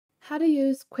How to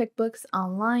use QuickBooks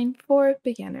Online for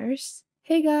beginners.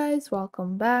 Hey guys,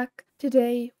 welcome back.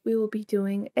 Today we will be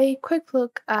doing a quick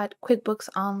look at QuickBooks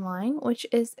Online, which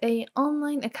is a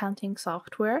online accounting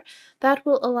software that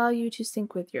will allow you to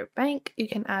sync with your bank. You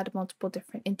can add multiple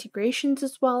different integrations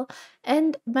as well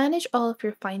and manage all of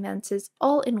your finances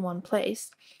all in one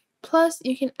place. Plus,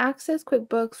 you can access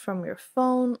QuickBooks from your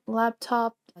phone,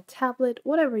 laptop, a tablet,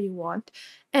 whatever you want,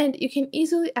 and you can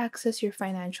easily access your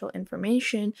financial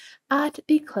information at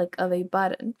the click of a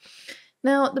button.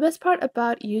 Now, the best part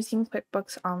about using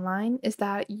QuickBooks Online is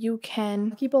that you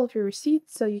can keep all of your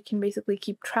receipts, so you can basically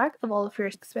keep track of all of your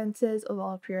expenses, of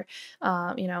all of your,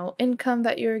 income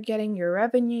that you're getting, your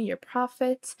revenue, your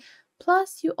profits.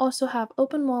 Plus, you also have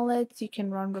open wallets. You can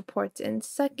run reports in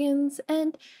seconds,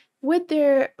 and with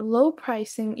their low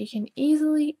pricing, you can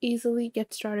easily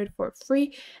get started for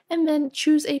free and then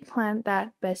choose a plan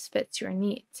that best fits your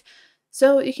needs.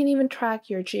 So you can even track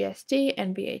your GST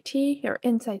and VAT, your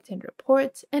insights and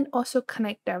reports, and also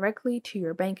connect directly to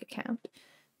your bank account.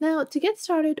 Now, to get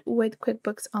started with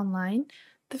QuickBooks Online,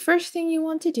 the first thing you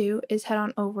want to do is head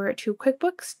on over to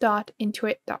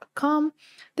quickbooks.intuit.com.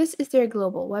 This is their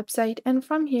global website, and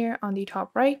from here on the top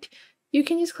right, you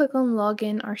can just click on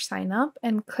Login or Sign Up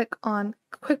and click on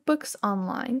QuickBooks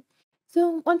Online.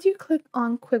 So once you click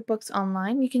on QuickBooks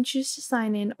Online, you can choose to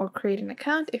sign in or create an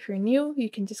account. If you're new, you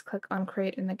can just click on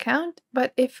Create an Account.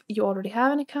 But if you already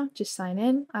have an account, just sign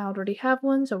in. I already have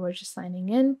one, so we're just signing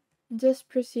in. Just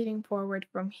proceeding forward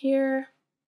from here.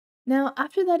 Now,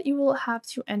 after that, you will have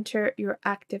to enter your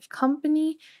active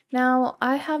company. Now,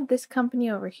 I have this company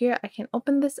over here. I can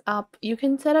open this up. You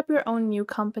can set up your own new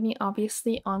company,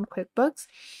 obviously, on QuickBooks.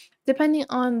 Depending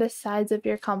on the size of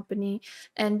your company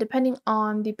and depending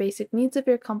on the basic needs of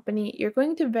your company, you're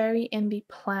going to vary in the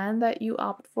plan that you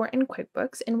opt for in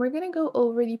QuickBooks. And we're going to go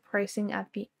over the pricing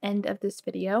at the end of this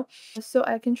video so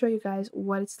I can show you guys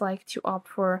what it's like to opt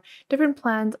for different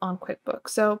plans on QuickBooks.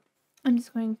 So I'm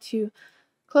just going to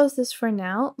close this for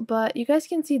now, but you guys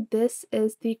can see this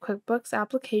is the QuickBooks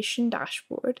application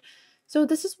dashboard. So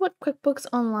this is what QuickBooks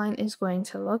Online is going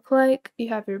to look like. You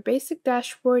have your basic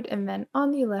dashboard, and then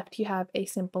on the left you have a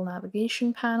simple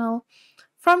navigation panel.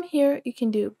 From here, you can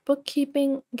do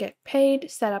bookkeeping, get paid,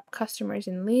 set up customers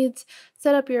and leads,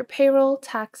 set up your payroll,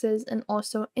 taxes, and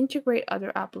also integrate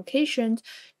other applications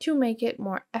to make it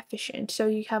more efficient. So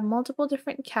you have multiple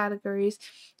different categories.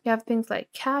 You have things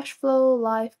like cash flow,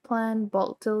 life plan,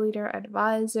 bulk deleter,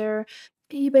 advisor,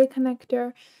 eBay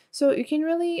connector. So you can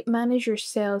really manage your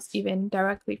sales even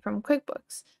directly from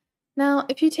QuickBooks. Now,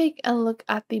 if you take a look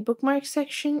at the bookmark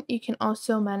section, you can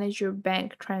also manage your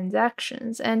bank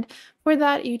transactions. And for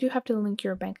that, you do have to link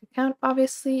your bank account.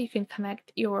 Obviously, you can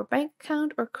connect your bank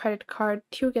account or credit card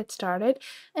to get started,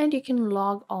 and you can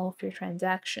log all of your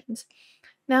transactions.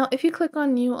 Now, if you click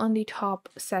on New on the top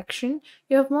section,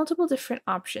 you have multiple different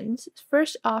options.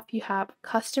 First off, you have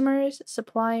customers,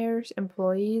 suppliers,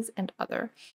 employees, and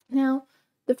other. Now,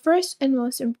 the first and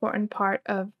most important part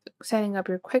of setting up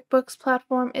your QuickBooks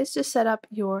platform is to set up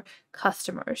your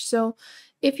customers. So,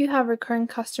 if you have recurring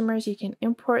customers, you can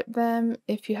import them.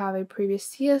 If you have a previous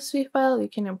CSV file, you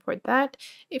can import that.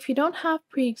 If you don't have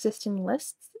pre-existing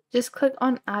lists, just click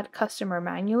on Add Customer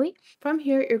manually. From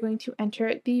here, you're going to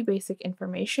enter the basic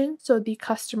information. So the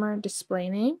customer display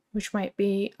name, which might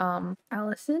be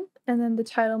Allison, and then the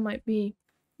title might be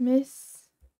Miss,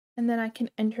 and then I can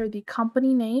enter the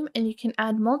company name, and you can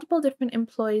add multiple different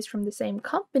employees from the same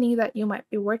company that you might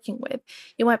be working with.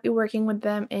 You might be working with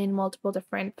them in multiple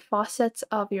different facets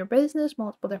of your business,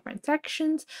 multiple different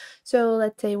sections. So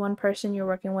let's say one person you're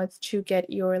working with to get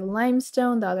your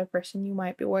limestone, the other person you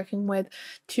might be working with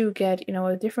to get,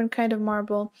 a different kind of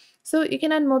marble. So you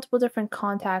can add multiple different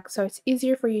contacts, so it's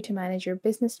easier for you to manage your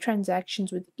business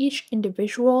transactions with each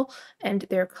individual and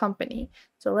their company.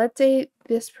 So let's say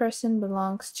this person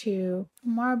belongs to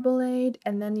Marmalade,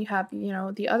 and then you have,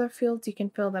 the other fields, you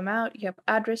can fill them out. You have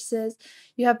addresses,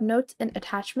 you have notes and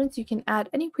attachments. You can add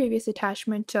any previous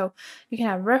attachment. So you can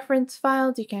have reference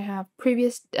files, you can have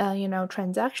previous,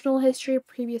 transactional history,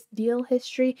 previous deal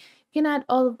history. You can add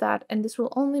all of that, and this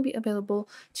will only be available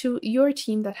to your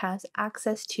team that has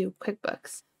access to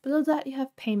QuickBooks. Below that, you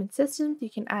have payment systems. You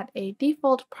can add a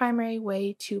default primary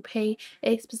way to pay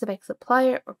a specific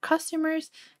supplier or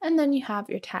customers, and then you have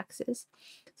your taxes.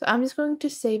 So I'm just going to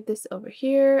save this over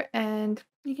here, and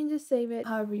you can just save it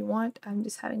however you want. I'm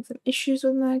just having some issues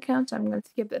with my account, so I'm going to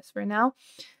skip this for now.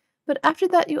 But after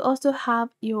that, you also have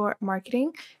your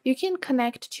marketing. You can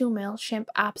connect to MailChimp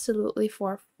absolutely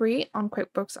for free on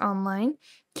QuickBooks Online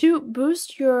to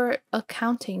boost your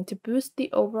accounting, to boost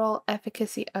the overall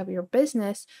efficacy of your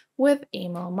business with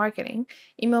email marketing.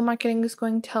 Email marketing is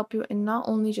going to help you in not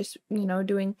only just,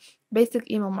 doing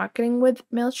basic email marketing with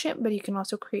MailChimp, but you can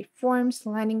also create forms,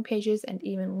 landing pages, and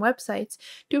even websites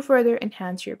to further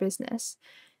enhance your business.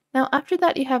 Now, after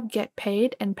that, you have Get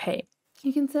Paid and Pay.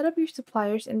 You can set up your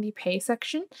suppliers in the Pay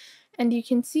section, and you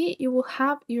can see you will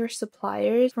have your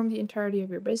suppliers from the entirety of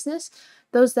your business,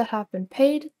 those that have been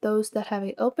paid, those that have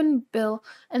an open bill,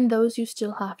 and those you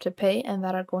still have to pay and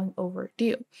that are going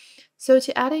overdue. So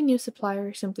to add a new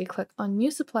supplier, simply click on New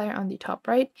Supplier on the top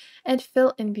right and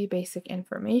fill in the basic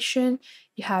information.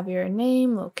 You have your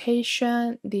name,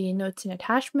 location, the notes and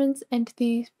attachments, and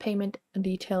the payment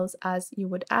details as you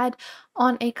would add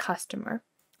on a customer.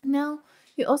 Now,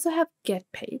 you also have Get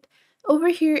Paid. Over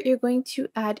here, you're going to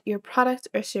add your products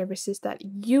or services that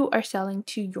you are selling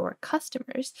to your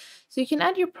customers. So you can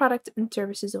add your products and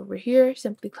services over here.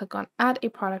 Simply click on Add a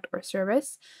Product or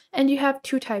Service, and you have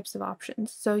two types of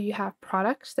options. So you have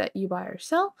products that you buy or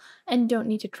sell and don't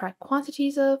need to track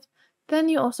quantities of. Then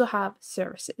you also have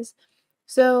services.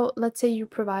 So let's say you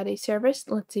provide a service,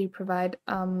 let's say you provide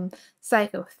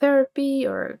psychotherapy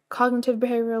or cognitive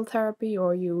behavioral therapy,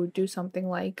 or you do something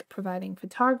like providing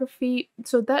photography.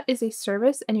 So that is a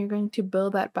service, and you're going to bill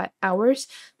that by hours.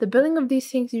 The billing of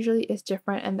these things usually is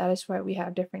different, and that is why we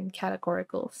have different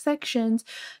categorical sections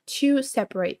to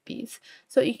separate these.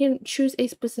 So you can choose a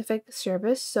specific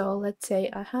service. So let's say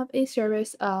I have a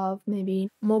service of maybe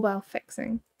mobile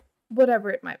fixing, whatever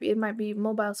it might be. It might be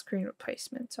mobile screen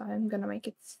replacement. So I'm going to make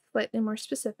it slightly more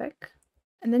specific.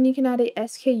 And then you can add a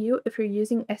SKU if you're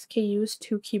using SKUs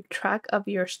to keep track of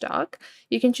your stock.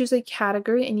 You can choose a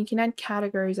category, and you can add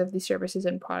categories of the services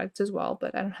and products as well,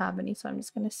 but I don't have any, so I'm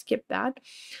just going to skip that.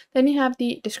 Then you have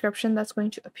the description that's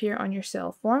going to appear on your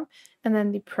sale form, and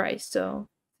then the price. So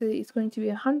it's going to be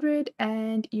 100,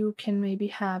 and you can maybe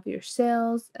have your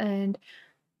sales, and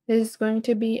is going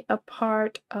to be a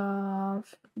part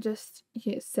of just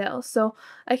his sales. So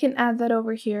I can add that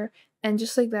over here. And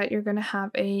just like that, you're going to have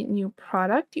a new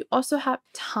product. You also have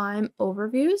time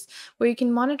overviews where you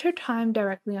can monitor time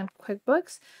directly on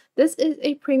QuickBooks. This is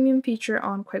a premium feature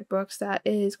on QuickBooks that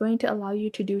is going to allow you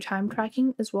to do time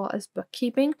tracking as well as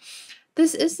bookkeeping.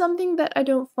 This is something that I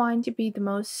don't find to be the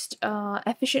most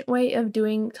efficient way of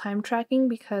doing time tracking,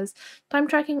 because time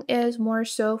tracking is more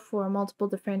so for multiple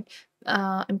different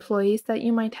employees that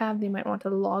you might have. They might want to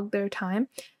log their time.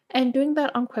 And doing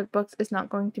that on QuickBooks is not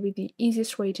going to be the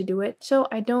easiest way to do it. So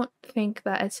I don't think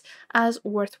that it's as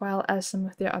worthwhile as some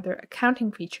of their other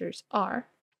accounting features are.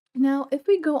 Now, if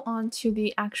we go on to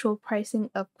the actual pricing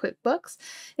of QuickBooks,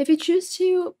 if you choose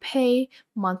to pay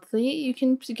monthly, you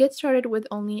can get started with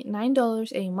only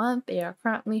 $9 a month. They are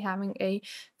currently having a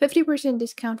 50%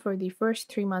 discount for the first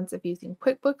 3 months of using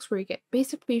QuickBooks, where you get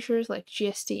basic features like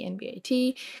GST and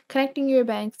VAT, connecting your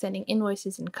bank, sending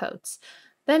invoices and codes.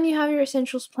 Then you have your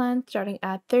Essentials plan starting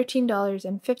at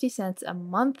 $13.50 a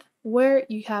month, where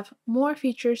you have more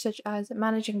features such as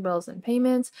managing bills and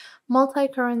payments,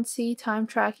 multi-currency, time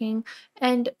tracking,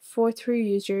 and for 3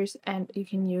 users, and you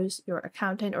can use your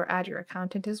accountant or add your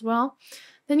accountant as well.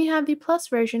 Then you have the Plus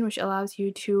version, which allows you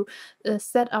to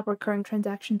set up recurring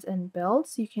transactions and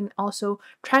bills. You can also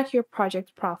track your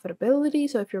project profitability.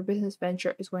 So if your business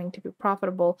venture is going to be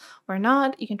profitable or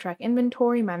not, you can track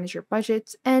inventory, manage your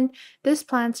budgets, and this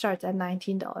plan starts at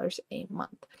 $19 a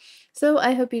month. So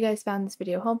I hope you guys found this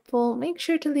video helpful. Make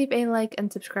sure to leave a like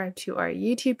and subscribe to our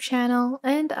YouTube channel,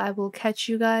 and I will catch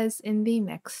you guys in the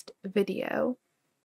next video.